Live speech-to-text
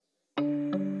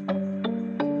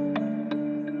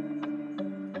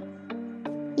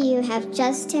You have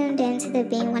just tuned into the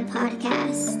Being One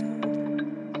podcast.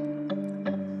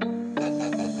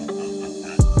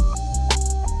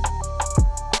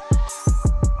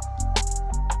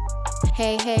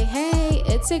 Hey,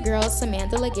 it's your girl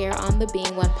Samantha Laguerre on the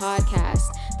Being One podcast,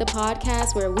 the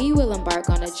podcast where we will embark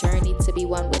on a journey to be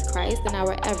one with Christ in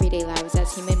our everyday lives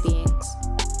as human beings.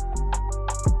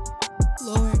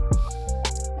 Lord,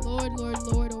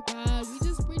 oh God,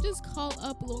 we just call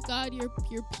up, Lord God, your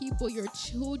people, your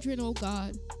children, oh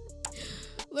God.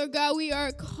 Lord God, we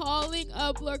are calling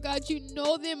up, Lord God, you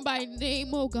know them by name,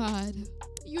 oh God.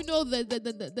 You know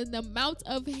the amount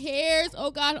of hairs,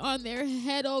 oh God, on their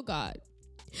head, oh God.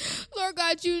 Lord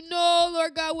God, you know,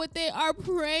 Lord God, what they are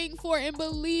praying for and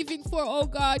believing for, oh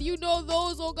God. You know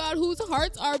those, oh God, whose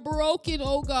hearts are broken,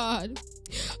 oh God.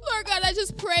 Lord God, I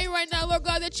just pray right now, Lord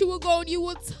God, that you will go and you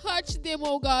will touch them,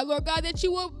 oh God. Lord God, that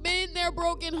you will mend their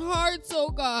broken hearts,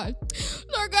 oh God.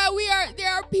 Lord God, there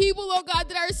are people, oh God,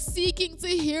 that are seeking to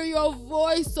hear your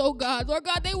voice, oh God. Lord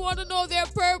God, they want to know their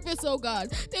purpose, oh God.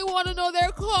 They want to know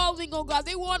their calling, oh God.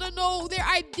 They want to know their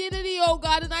identity, oh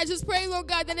God. And I just pray, Lord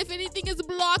God, that if anything is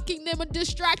blocking them and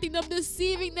distracting them,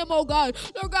 deceiving them, oh God,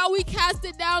 Lord God, we cast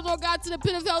it down, Lord God, to the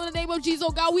pit of hell in the name of Jesus,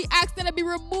 oh God. We ask that it be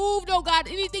removed, oh God.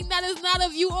 Anything that is not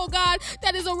of you, oh God,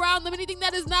 that is around them, anything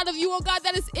that is not of you, oh God,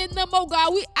 that is in them, oh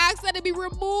God, we ask that it be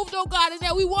removed, oh God, and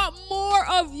that we want more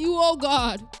of you, oh God.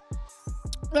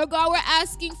 Lord God, we're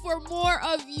asking for more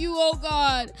of you, oh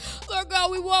God. Lord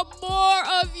God, we want more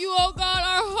of you, oh God.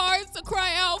 Our hearts to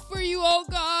cry out for you, oh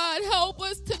God. Help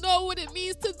us to know what it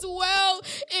means to dwell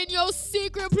in your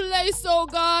secret place, oh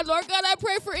God. Lord God, I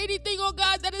pray for anything, oh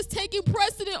God, that is taking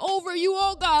precedent over you,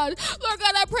 oh God. Lord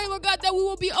God, I pray, Lord God, that we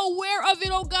will be aware of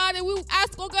it, oh God. And we will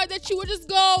ask, oh God, that you would just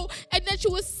go and that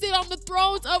you would sit on the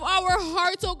thrones of our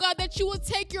hearts, oh God. That you would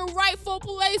take your rightful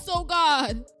place, oh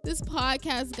God. This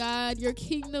podcast, God, your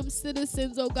kingdom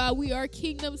citizens, oh God. We are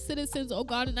kingdom citizens, oh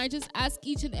God. And I just ask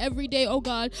each and every day, oh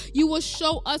God, you will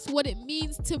show us what it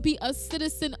means to be a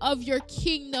citizen of your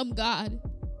kingdom, God.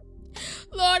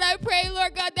 Lord, I pray,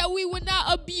 Lord God, that we would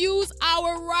not abuse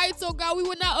our rights, oh God. We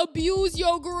would not abuse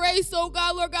your grace, oh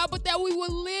God, Lord God, but that we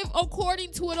would live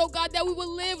according to it, oh God. That we would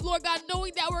live, Lord God,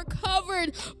 knowing that we're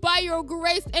covered by your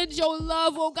grace and your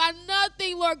love, oh God.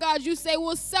 Nothing, Lord God, you say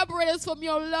will separate us from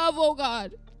your love, oh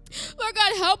God. Lord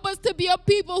God, help us to be a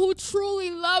people who truly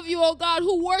love you, oh God,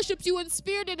 who worships you in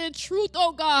spirit and in truth,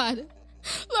 oh God.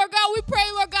 Lord God, we pray,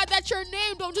 Lord God, that your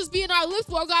name don't just be in our lips,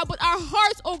 Lord God, but our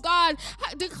hearts, oh God,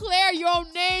 declare your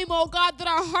name, oh God, that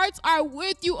our hearts are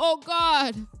with you, oh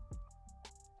God.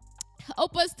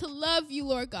 Help us to love you,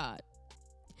 Lord God.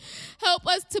 Help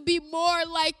us to be more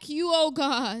like you, oh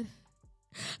God.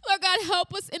 Lord God,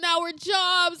 help us in our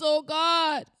jobs, oh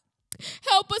God.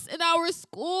 Help us in our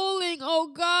schooling,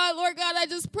 oh God. Lord God, I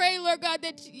just pray, Lord God,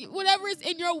 that whatever is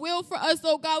in your will for us,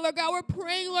 oh God, Lord God, we're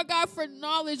praying, Lord God, for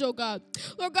knowledge, oh God.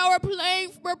 Lord God,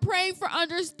 we're praying for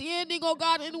understanding, oh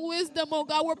God, and wisdom, oh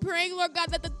God. We're praying, Lord God,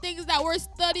 that the things that we're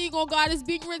studying, oh God, is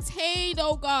being retained,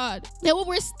 oh God. That when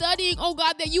we're studying, oh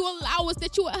God, that you allow us,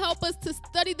 that you will help us to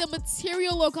study the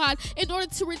material, oh God, in order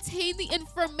to retain the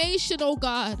information, oh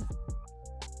God.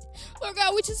 Lord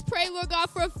God, we just pray, Lord God,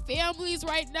 for families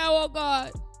right now, oh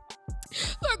God.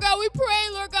 Lord God, we pray,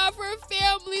 Lord God, for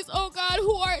families, oh God,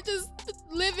 who are just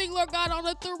living, Lord God, on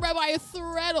by a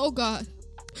thread, oh God.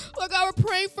 Lord God, we're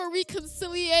praying for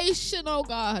reconciliation, oh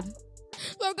God.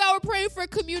 Lord God, we're praying for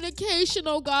communication,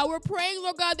 oh God. We're praying,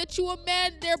 Lord God, that you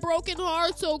amend their broken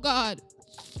hearts, oh God.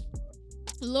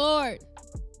 Lord,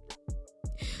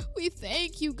 we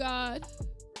thank you, God.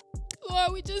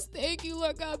 Lord, we just thank you,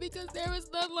 Lord God, because there is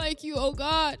none like you, oh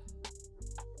God.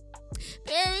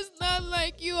 There is none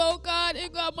like you, oh God.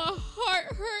 And God, my heart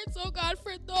hurts, oh God,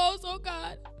 for those, oh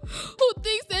God, who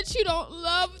thinks that you don't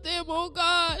love them, oh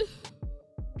God.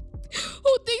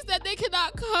 Who thinks that they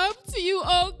cannot come to you,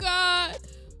 oh God.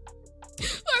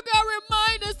 Lord God,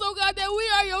 remind us, oh God, that we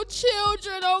are your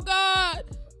children, oh God.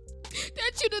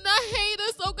 That you do not hate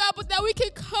us, oh God, but that we can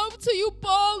come to you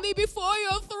boldly before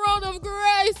your throne of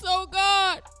grace, oh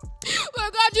God.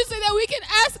 Lord God, you say that we can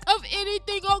ask of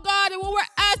anything, oh God, and what we're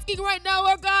asking right now,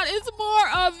 Lord God, is more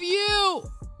of you.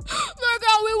 Lord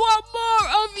God, we want more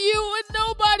of you and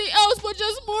nobody else but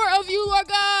just more of you, Lord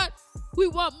God. We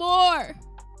want more.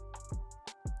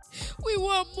 We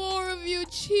want more of you,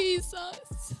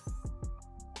 Jesus.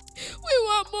 We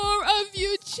want more of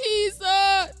you,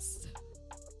 Jesus.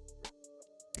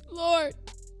 Lord,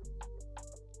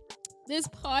 this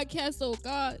podcast, oh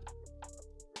God,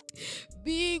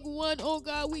 being one, oh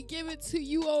God, we give it to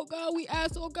you, oh God. We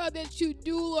ask, oh God, that you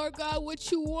do, Lord God, what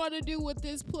you want to do with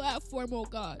this platform, oh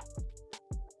God.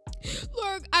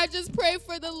 Lord, I just pray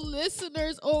for the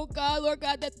listeners, oh God, Lord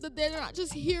God, that they're not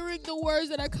just hearing the words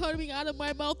that are coming out of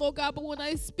my mouth, oh God, but when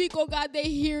I speak, oh God, they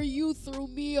hear you through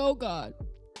me, oh God.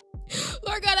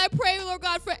 Lord God, I pray, Lord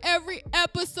God, for every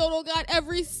episode, oh God,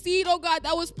 every seed, oh God,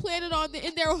 that was planted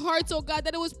in their hearts, oh God,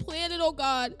 that it was planted, oh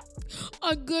God,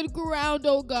 on good ground,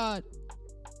 oh God.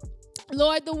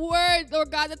 Lord, the word,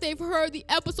 Lord God, that they've heard, the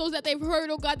episodes that they've heard,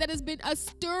 oh God, that has been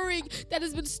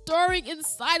stirring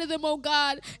inside of them, oh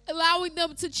God, allowing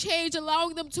them to change,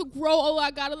 allowing them to grow,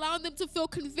 oh God, allowing them to feel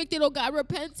convicted, oh God,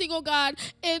 repenting, oh God,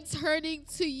 and turning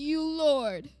to you,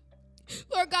 Lord.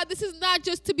 Lord God, this is not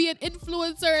just to be an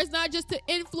influencer. It's not just to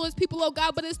influence people, oh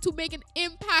God, but it's to make an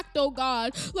impact, oh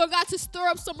God. Lord God, to stir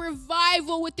up some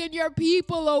revival within your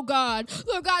people, oh God.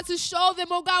 Lord God, to show them,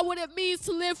 oh God, what it means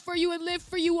to live for you and live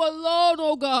for you alone,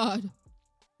 oh God.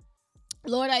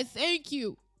 Lord, I thank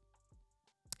you.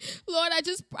 Lord, I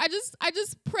just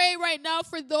pray right now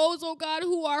for those, oh God,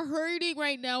 who are hurting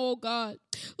right now, oh God.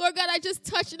 Lord God, I just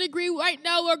touch and agree right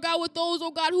now, Lord God, with those,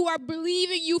 oh God, who are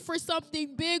believing you for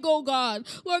something big, oh God.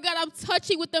 Lord God, I'm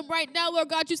touching with them right now, Lord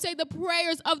God. You say the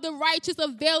prayers of the righteous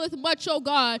availeth much, oh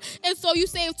God. And so you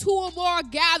say if two or more are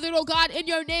gathered, oh God, in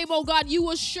your name, oh God, you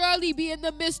will surely be in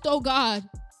the midst, oh God.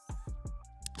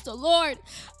 So, Lord,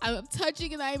 I am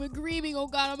touching and I am agreeing, oh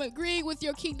God. I'm agreeing with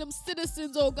your kingdom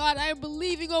citizens, oh God. I am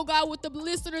believing, oh God, with the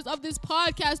listeners of this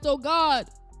podcast, oh God.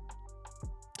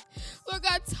 Lord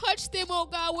God, touch them, oh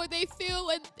God, where they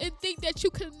feel and think that you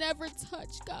can never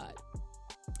touch, God.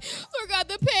 Lord God,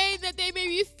 the pain that they may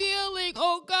be feeling,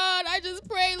 oh God, I just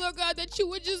pray, Lord God, that you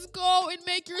would just go and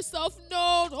make yourself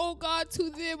known, oh God, to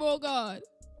them, oh God.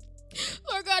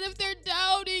 Lord God, if they're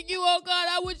doubting you, oh God,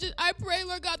 I pray,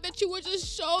 Lord God, that you would just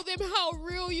show them how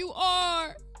real you are.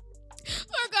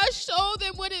 Lord God, show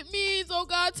them what it means, oh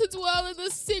God, to dwell in the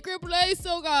secret place,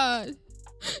 oh God.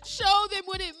 Show them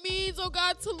what it means, oh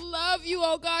God, to love you,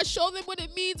 oh God. Show them what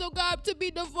it means, oh God, to be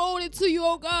devoted to you,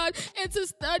 oh God, and to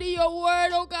study your word,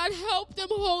 oh God. Help them,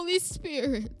 Holy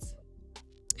Spirit.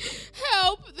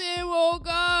 Help them, oh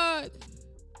God.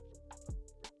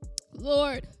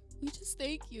 Lord, we just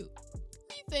thank you.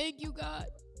 We thank you, God.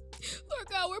 Lord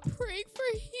God, we're praying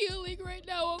for healing right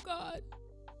now, oh God.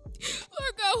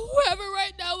 Lord God, whoever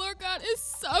right now, Lord God, is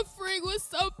suffering with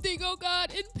something, oh God,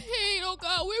 in pain, oh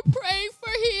God, we're praying for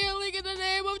healing in the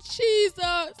name of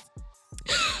Jesus.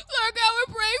 Lord God,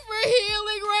 we're praying for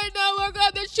healing right now, Lord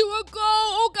God, that you will go,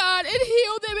 oh God, and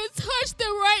heal them and touch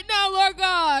them right now, Lord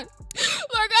God.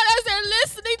 Lord God, as they're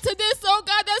listening to this, oh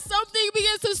God, that something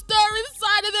begins to stir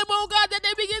inside of them, oh God, that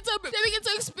they begin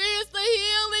to experience the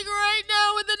healing right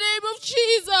now in the name of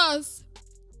Jesus.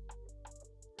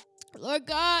 Lord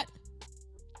God,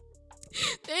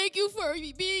 thank you for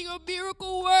being a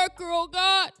miracle worker, oh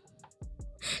God.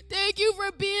 Thank you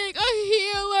for being a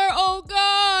healer, oh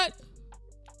God.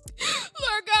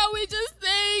 Lord God, we just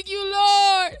thank you,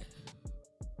 Lord.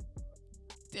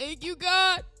 Thank you,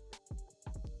 God.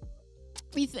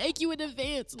 We thank you in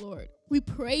advance, Lord. We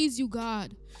praise you,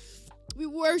 God. We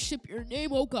worship your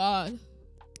name, oh God.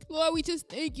 Lord, we just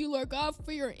thank you, Lord God,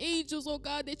 for your angels, oh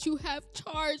God, that you have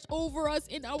charged over us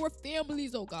in our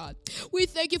families, oh God. We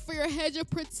thank you for your hedge of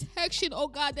protection, oh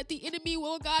God, that the enemy,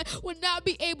 oh God, will not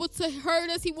be able to hurt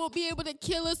us. He won't be able to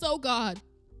kill us, oh God.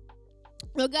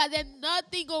 Oh God, that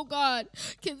nothing, oh God,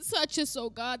 can touch us, oh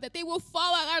God, that they will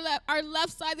fall on our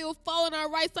left side, they will fall on our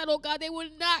right side, oh God, they will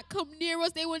not come near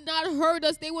us, they will not hurt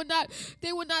us, they will not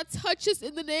touch us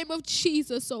in the name of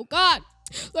Jesus, oh God.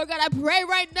 Lord God, I pray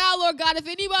right now, Lord God, if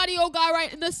anybody, oh God,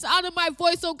 right in the sound of my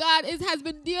voice, oh God, has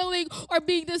been dealing or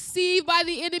being deceived by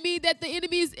the enemy, that the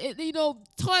enemy is,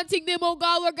 taunting them, oh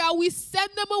God, Lord God, we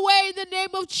send them away in the name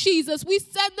of Jesus. We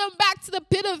send them back to the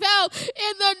pit of hell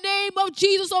in the name of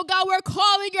Jesus, oh God. We're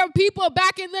calling your people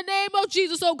back in the name of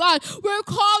Jesus, oh God. We're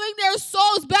calling their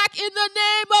souls back in the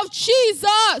name of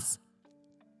Jesus.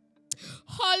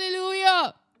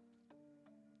 Hallelujah.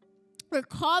 We're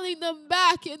calling them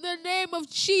back in the name of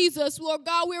Jesus, Lord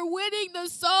God. We're winning the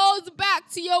souls back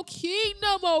to your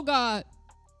kingdom, oh God.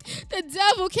 The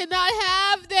devil cannot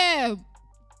have them.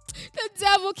 The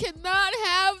devil cannot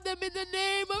have them in the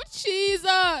name of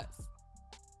Jesus.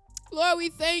 Lord, we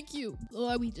thank you.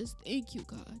 Lord, we just thank you,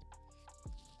 God.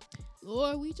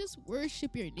 Lord, we just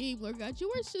worship your name, Lord God. You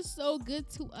are just so good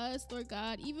to us, Lord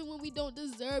God. Even when we don't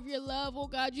deserve your love, oh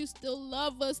God, you still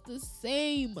love us the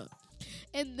same.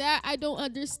 And that I don't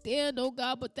understand, oh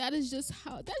God, but that is just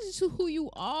who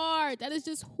you are. That is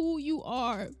just who you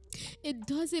are. It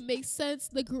doesn't make sense,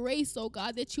 the grace, oh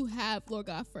God, that you have, Lord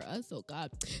God, for us, oh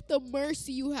God. The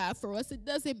mercy you have for us, it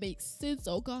doesn't make sense,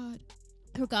 oh God.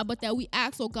 Oh God, but that we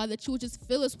ask, oh God, that you would just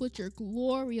fill us with your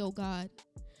glory, oh God.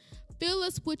 Fill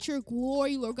us with your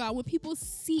glory, Lord God. When people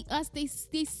see us, they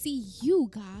see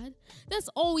you, God. That's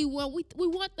all we want. We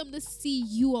want them to see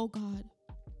you, oh God.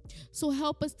 So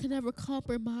help us to never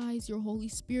compromise your Holy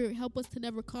Spirit. Help us to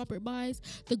never compromise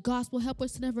the gospel. Help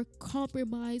us to never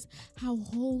compromise how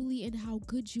holy and how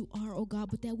good you are, oh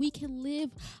God, but that we can live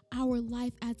our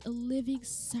life as a living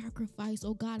sacrifice,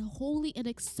 oh God, holy and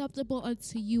acceptable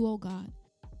unto you, oh God.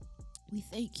 We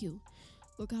thank you.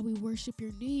 Lord God, we worship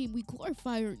your name. We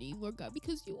glorify your name, Lord God,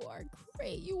 because you are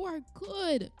great. You are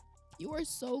good. You are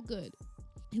so good.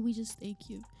 And we just thank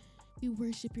you. We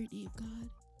worship your name, God.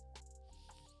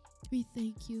 We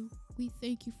thank you. We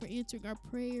thank you for answering our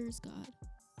prayers, God.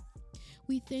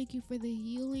 We thank you for the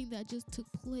healing that just took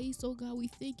place, oh God. We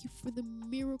thank you for the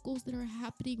miracles that are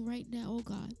happening right now, oh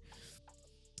God.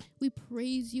 We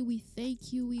praise you. We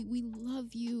thank you. We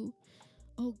love you.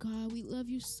 Oh God, we love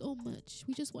you so much.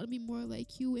 We just want to be more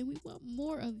like you, and we want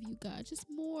more of you, God. Just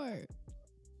more.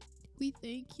 We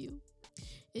thank you.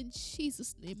 In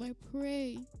Jesus' name I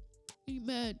pray.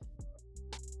 Amen.